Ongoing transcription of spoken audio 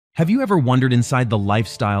Have you ever wondered inside the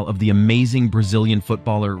lifestyle of the amazing Brazilian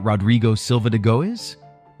footballer Rodrygo Silva de Goes?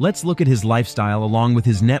 Let's look at his lifestyle along with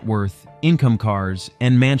his net worth, income cars,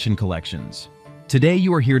 and mansion collections. Today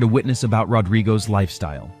you are here to witness about Rodrygo's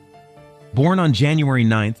lifestyle. Born on January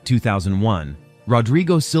 9, 2001,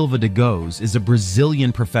 Rodrygo Silva de Goes is a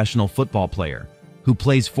Brazilian professional football player who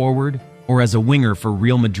plays forward or as a winger for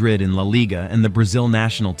Real Madrid in La Liga and the Brazil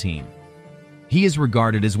national team. He is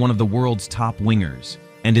regarded as one of the world's top wingers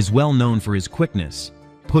and is well known for his quickness,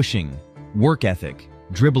 pushing, work ethic,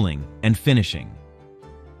 dribbling, and finishing.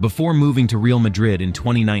 Before moving to Real Madrid in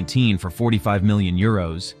 2019 for €45 million,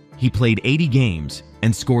 he played 80 games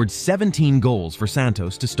and scored 17 goals for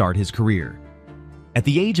Santos to start his career. At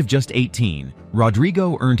the age of just 18,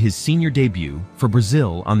 Rodrygo earned his senior debut for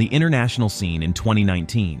Brazil on the international scene in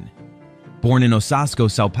 2019. Born in Osasco,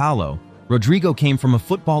 São Paulo, Rodrygo came from a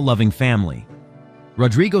football-loving family.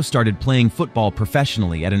 Rodrygo started playing football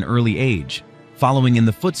professionally at an early age, following in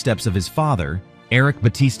the footsteps of his father, Eric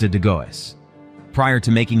Batista de Goes. Prior to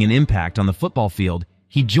making an impact on the football field,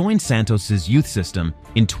 he joined Santos's youth system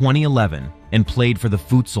in 2011 and played for the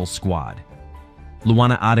futsal squad.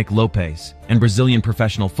 Luana Adic Lopes and Brazilian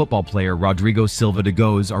professional football player Rodrygo Silva de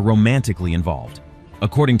Goes are romantically involved.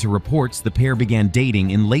 According to reports, the pair began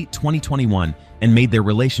dating in late 2021 and made their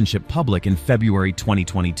relationship public in February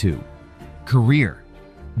 2022. Career: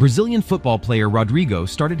 Brazilian football player Rodrygo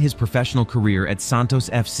started his professional career at Santos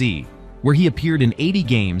FC, where he appeared in 80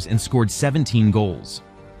 games and scored 17 goals.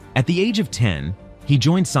 At the age of 10, he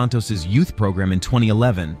joined Santos's youth program in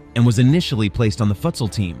 2011 and was initially placed on the futsal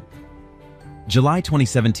team. July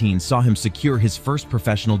 2017 saw him secure his first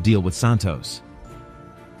professional deal with Santos.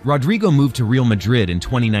 Rodrygo moved to Real Madrid in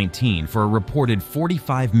 2019 for a reported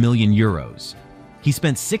 €45 million. He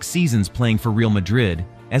spent 6 seasons playing for Real Madrid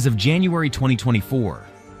as of January 2024,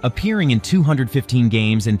 appearing in 215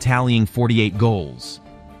 games and tallying 48 goals.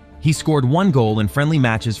 He scored 1 goal in friendly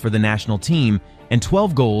matches for the national team and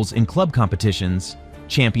 12 goals in club competitions,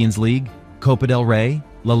 Champions League, Copa del Rey,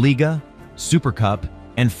 La Liga, Super Cup,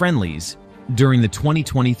 and friendlies during the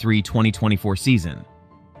 2023-2024 season.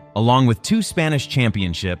 Along with 2 Spanish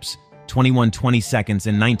championships, 21 22nds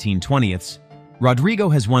and 19 20ths, Rodrygo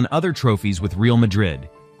has won other trophies with Real Madrid,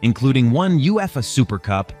 including 1 UEFA Super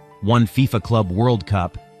Cup, 1 FIFA Club World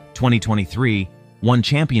Cup, 2023, 1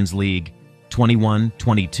 Champions League,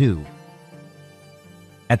 21-22.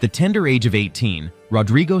 At the tender age of 18,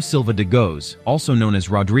 Rodrygo Silva de Goes, also known as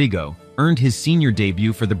Rodrygo, earned his senior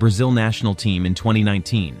debut for the Brazil national team in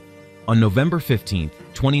 2019. On November 15,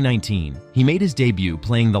 2019, he made his debut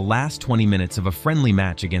playing the last 20 minutes of a friendly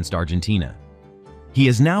match against Argentina. He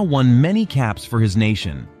has now won many caps for his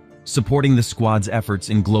nation, supporting the squad's efforts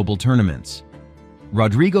in global tournaments.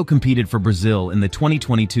 Rodrygo competed for Brazil in the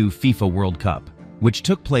 2022 FIFA World Cup, which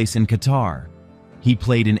took place in Qatar. He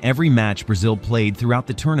played in every match Brazil played throughout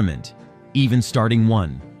the tournament, even starting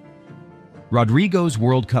one. Rodrygo's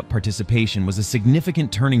World Cup participation was a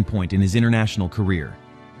significant turning point in his international career,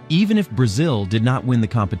 even if Brazil did not win the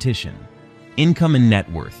competition. Income and net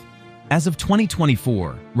worth. As of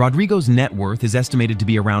 2024, Rodrygo's net worth is estimated to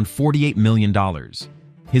be around $48 million.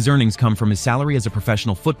 His earnings come from his salary as a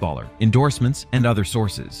professional footballer, endorsements, and other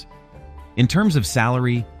sources. In terms of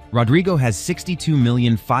salary, Rodrygo has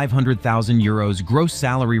 €62,500,000 gross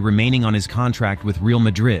salary remaining on his contract with Real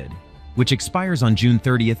Madrid, which expires on June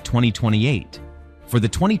 30, 2028. For the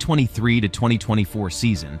 2023-2024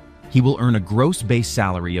 season, he will earn a gross base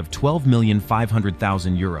salary of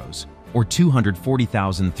 €12,500,000, or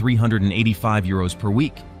 €240,385 per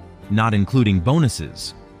week, not including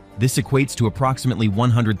bonuses. This equates to approximately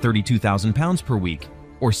 £132,000 per week,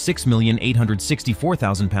 or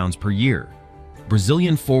 £6,864,000 per year.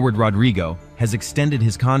 Brazilian forward Rodrygo has extended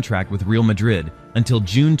his contract with Real Madrid until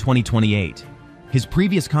June 2028. His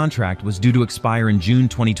previous contract was due to expire in June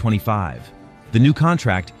 2025. The new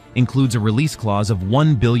contract includes a release clause of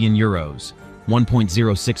 €1 billion,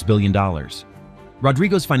 $1.06 billion.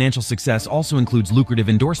 Rodrygo's financial success also includes lucrative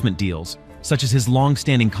endorsement deals, such as his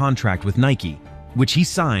long-standing contract with Nike, which he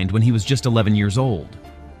signed when he was just 11 years old.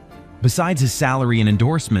 Besides his salary and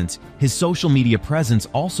endorsements, his social media presence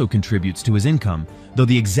also contributes to his income, though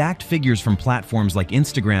the exact figures from platforms like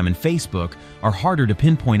Instagram and Facebook are harder to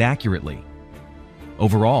pinpoint accurately.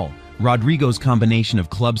 Overall, Rodrygo's combination of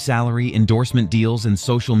club salary, endorsement deals, and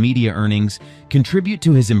social media earnings contribute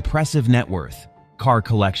to his impressive net worth. Car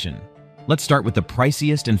collection. Let's start with the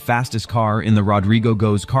priciest and fastest car in the Rodrygo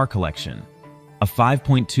Goes car collection. A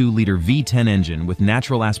 5.2-liter V10 engine with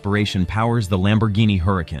natural aspiration powers the Lamborghini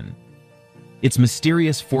Huracan. Its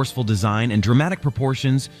mysterious, forceful design and dramatic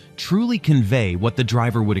proportions truly convey what the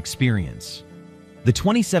driver would experience. The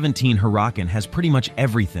 2017 Huracan has pretty much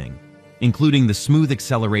everything, including the smooth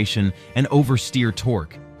acceleration and oversteer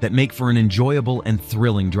torque that make for an enjoyable and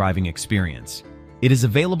thrilling driving experience. It is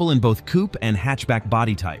available in both coupe and hatchback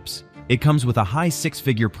body types. It comes with a high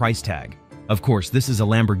six-figure price tag. Of course, this is a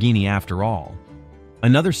Lamborghini after all.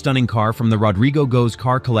 Another stunning car from the Rodrygo Goes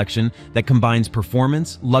car collection that combines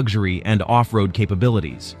performance, luxury, and off-road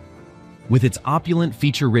capabilities. With its opulent,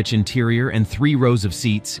 feature-rich interior and 3 rows of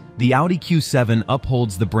seats, the Audi Q7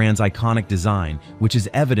 upholds the brand's iconic design, which is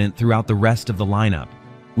evident throughout the rest of the lineup.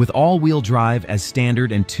 With all-wheel drive as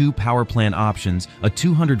standard and 2 power plant options, a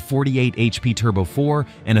 248 HP Turbo 4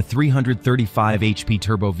 and a 335 HP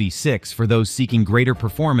Turbo V6 for those seeking greater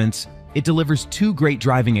performance, it delivers 2 great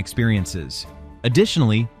driving experiences.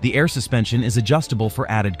 Additionally, the air suspension is adjustable for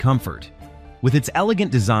added comfort. With its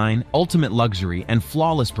elegant design, ultimate luxury, and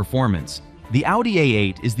flawless performance, the Audi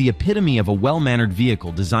A8 is the epitome of a well-mannered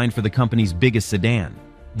vehicle designed for the company's biggest sedan.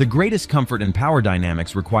 The greatest comfort and power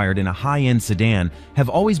dynamics required in a high-end sedan have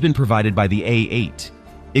always been provided by the A8.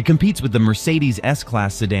 It competes with the Mercedes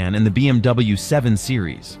S-Class sedan and the BMW 7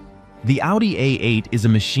 Series. The Audi A8 is a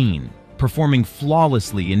machine, performing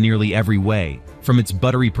flawlessly in nearly every way, from its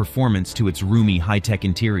buttery performance to its roomy high-tech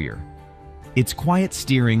interior. Its quiet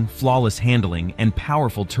steering, flawless handling, and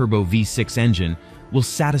powerful turbo V6 engine will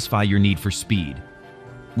satisfy your need for speed.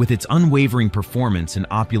 With its unwavering performance and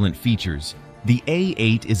opulent features, the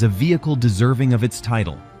A8 is a vehicle deserving of its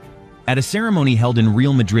title. At a ceremony held in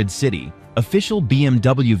Real Madrid City, official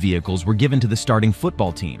BMW vehicles were given to the starting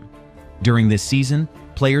football team. During this season,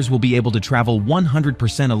 players will be able to travel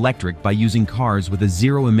 100% electric by using cars with a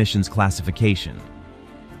zero-emissions classification.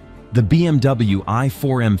 The BMW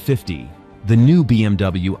i4 M50, the new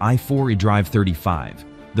BMW i4 eDrive 35,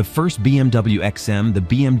 the first BMW XM, the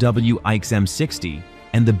BMW iX M60,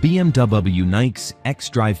 and the BMW iX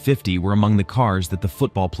xDrive 50 were among the cars that the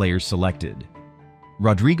football players selected.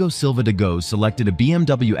 Rodrygo Silva de Goes selected a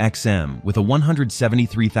BMW XM with a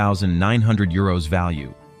 €173,900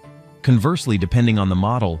 value. Conversely, depending on the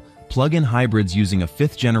model, plug-in hybrids using a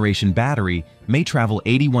 5th-generation battery may travel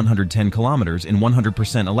 8,110 kilometers in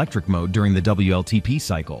 100% electric mode during the WLTP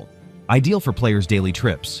cycle, ideal for players' daily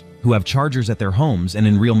trips, who have chargers at their homes and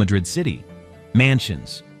in Real Madrid City.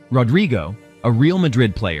 Mansions. Rodrygo, a Real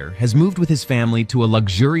Madrid player, has moved with his family to a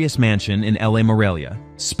luxurious mansion in La Morelia,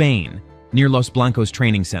 Spain, near Los Blancos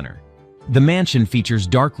Training Center. The mansion features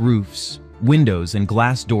dark roofs, windows, and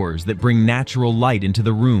glass doors that bring natural light into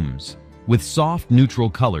the rooms, with soft, neutral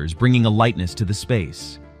colors bringing a lightness to the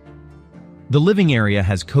space. The living area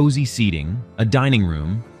has cozy seating, a dining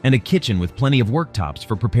room, and a kitchen with plenty of worktops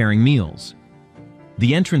for preparing meals.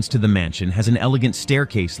 The entrance to the mansion has an elegant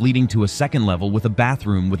staircase leading to a second level with a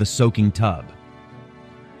bathroom with a soaking tub.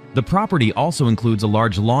 The property also includes a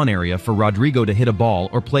large lawn area for Rodrygo to hit a ball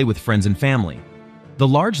or play with friends and family. The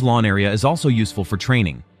large lawn area is also useful for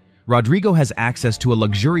training. Rodrygo has access to a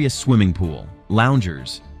luxurious swimming pool,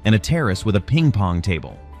 loungers, and a terrace with a ping-pong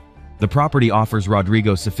table. The property offers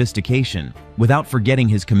Rodrygo sophistication without forgetting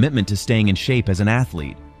his commitment to staying in shape as an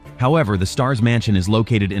athlete. However, the star's mansion is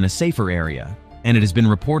located in a safer area, and it has been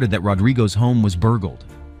reported that Rodrygo's home was burgled.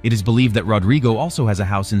 It is believed that Rodrygo also has a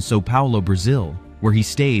house in São Paulo, Brazil, where he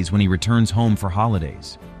stays when he returns home for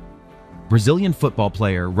holidays. Brazilian football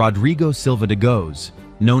player Rodrygo Silva de Goes,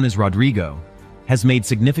 known as Rodrygo, has made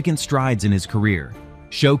significant strides in his career,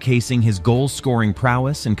 showcasing his goal-scoring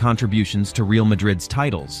prowess and contributions to Real Madrid's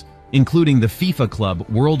titles, including the FIFA Club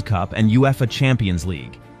World Cup and UEFA Champions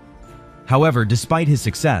League. However, despite his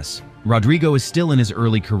success, Rodrygo is still in his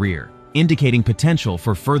early career, indicating potential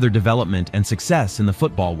for further development and success in the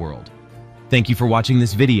football world. Thank you for watching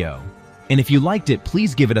this video, and if you liked it,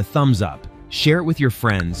 please give it a thumbs up, share it with your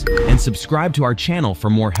friends, and subscribe to our channel for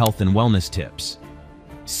more health and wellness tips.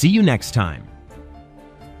 See you next time.